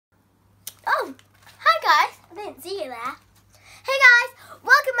Oh, hi guys, I didn't see you there. Hey guys,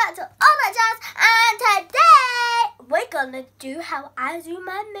 welcome back to All That Jazz, and today we're gonna do how I do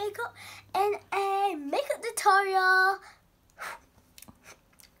my makeup in a makeup tutorial.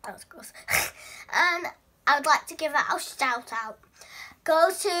 That was gross. And I would like to give a shout out. Go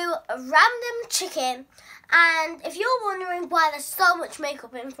to Random Chicken, and if you're wondering why there's so much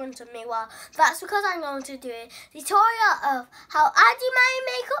makeup in front of me, well, that's because I'm going to do a tutorial of how I do my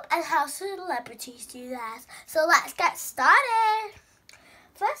makeup and how celebrities do theirs. So let's get started.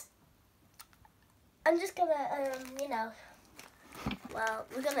 First, I'm just gonna,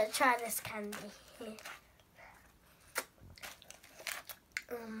 we're gonna try this candy here.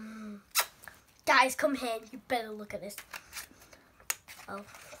 Guys, come here. You better look at this. Oh,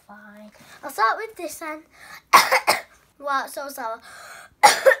 fine. I'll start with this then. Wow, it's so sour.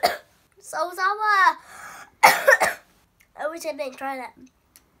 So sour. I wish I didn't try that.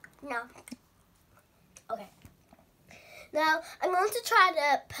 No. Okay. Now, I'm going to try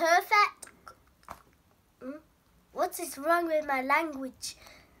the perfect... What is wrong with my language?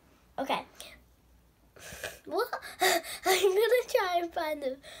 Okay. What? I'm going to try and find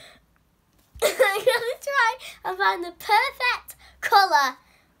the... the perfect colour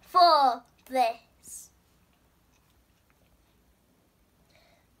for this.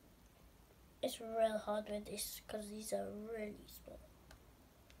 It's real hard with this because these are really small.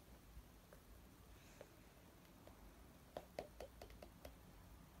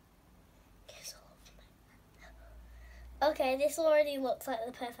 Okay, this already looks like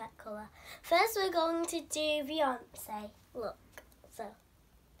the perfect colour. First we're going to do Beyoncé look. So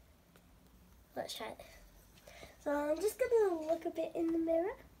let's try this. So I'm just going to look a bit in the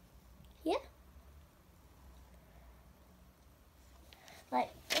mirror. Yeah.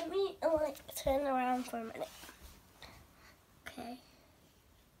 Let me turn around for a minute. Okay.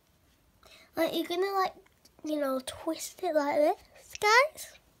 You're going to twist it like this, guys.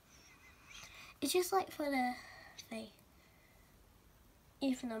 It's just for the face.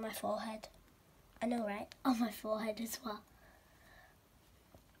 Even on my forehead. I know, right? On my forehead as well.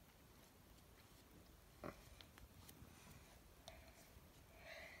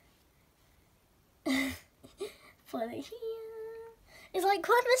 Funny here. It's like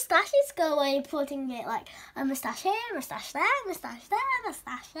when moustaches go away, putting it a moustache here, moustache there, moustache there,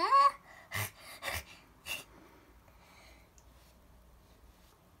 moustache there.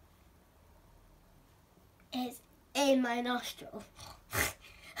 It's in my nostril.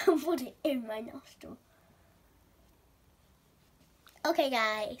 Put it in my nostril. Okay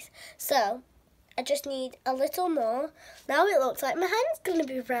guys, so I just need a little more. Now it looks like my hand's gonna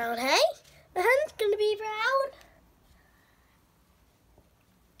be brown, hey? My hand's gonna be brown.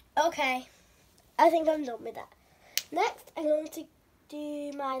 Okay, I think I'm done with that. Next, I'm going to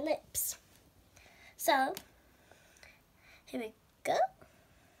do my lips. So, here we go.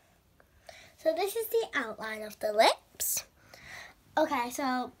 So this is the outline of the lips. Okay,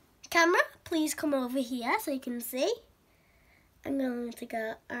 so camera, please come over here so you can see. I'm going to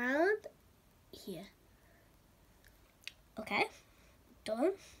go around here. Okay,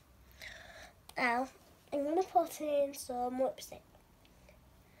 done. Now, I'm going to put in some lipstick.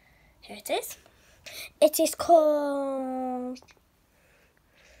 Here it is. It is called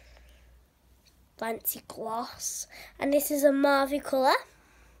Fancy Gloss. And this is a mauve colour.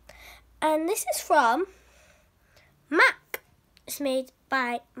 And this is from MAC. It's made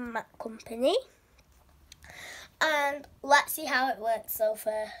by MAC Company. And let's see how it works. So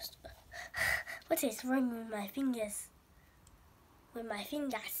first, what is wrong with my fingers? With my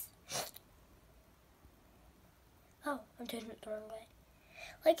fingers. Oh, I'm doing it the wrong way.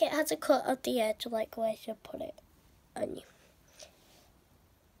 It has a cut at the edge, where I should put it on you.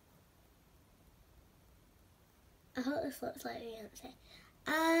 I hope this looks like Beyoncé.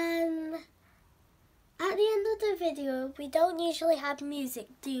 And at the end of the video, we don't usually have music,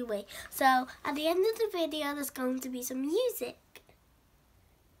 do we? So at the end of the video, there's going to be some music.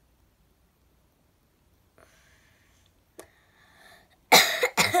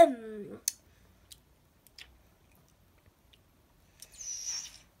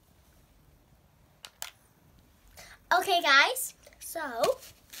 Okay guys, so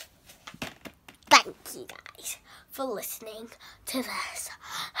thank you guys for listening to this.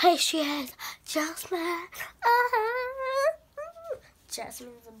 Here she is, Jasmine.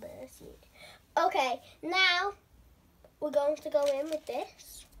 Jasmine's a mercy. Okay, now we're going to go in with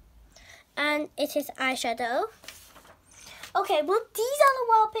this. And it is eyeshadow. Okay, well these are the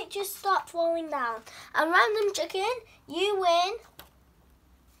wall pictures start falling down. And Random Chicken, you win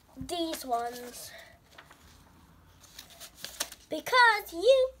these ones. Because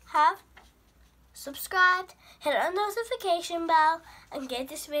you have subscribed, hit the notification bell, and give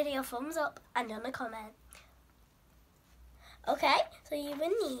this video a thumbs up and a comment. Okay, so you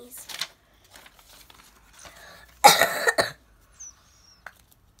win these.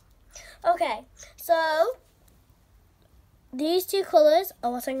 Okay, so these two colours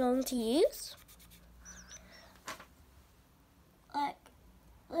are what I'm going to use. Like,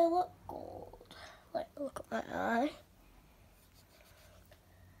 they look gold. Like, look at my eye.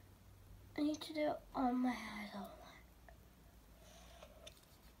 I need to do it on my eye though.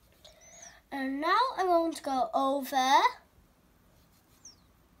 And now I'm going to go over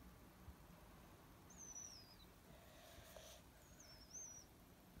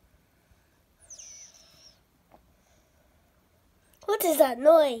what is that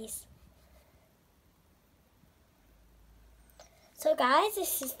noise? So guys,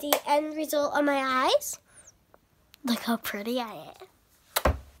 this is the end result of my eyes. Look how pretty I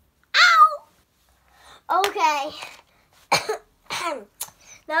am. Ow! Okay.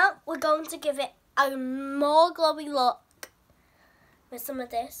 Now we're going to give it a more glowy look with some of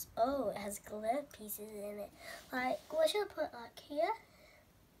this. Oh, it has glitter pieces in it. Like, what should I put, like here?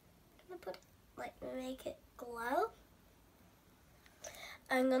 Can I put it, like, make it glow?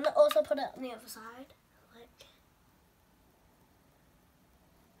 I'm going to also put it on the other side. Like,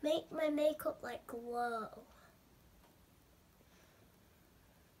 make my makeup, like, glow.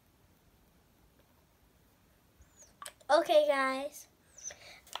 Okay, guys.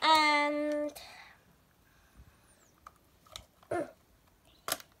 And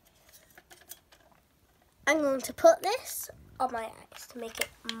I'm going to put this on my eyes to make it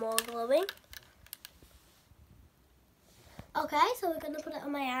more glowing. Okay, so we're going to put it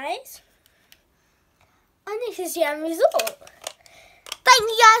on my eyes. And this is the end result. Thank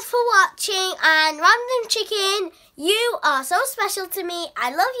you guys for watching, and Random Chicken, you are so special to me. I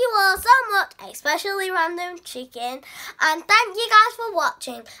love you all so much, especially Random Chicken. And thank you guys for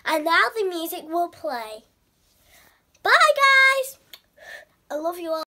watching. And now the music will play. Bye guys. I love you all.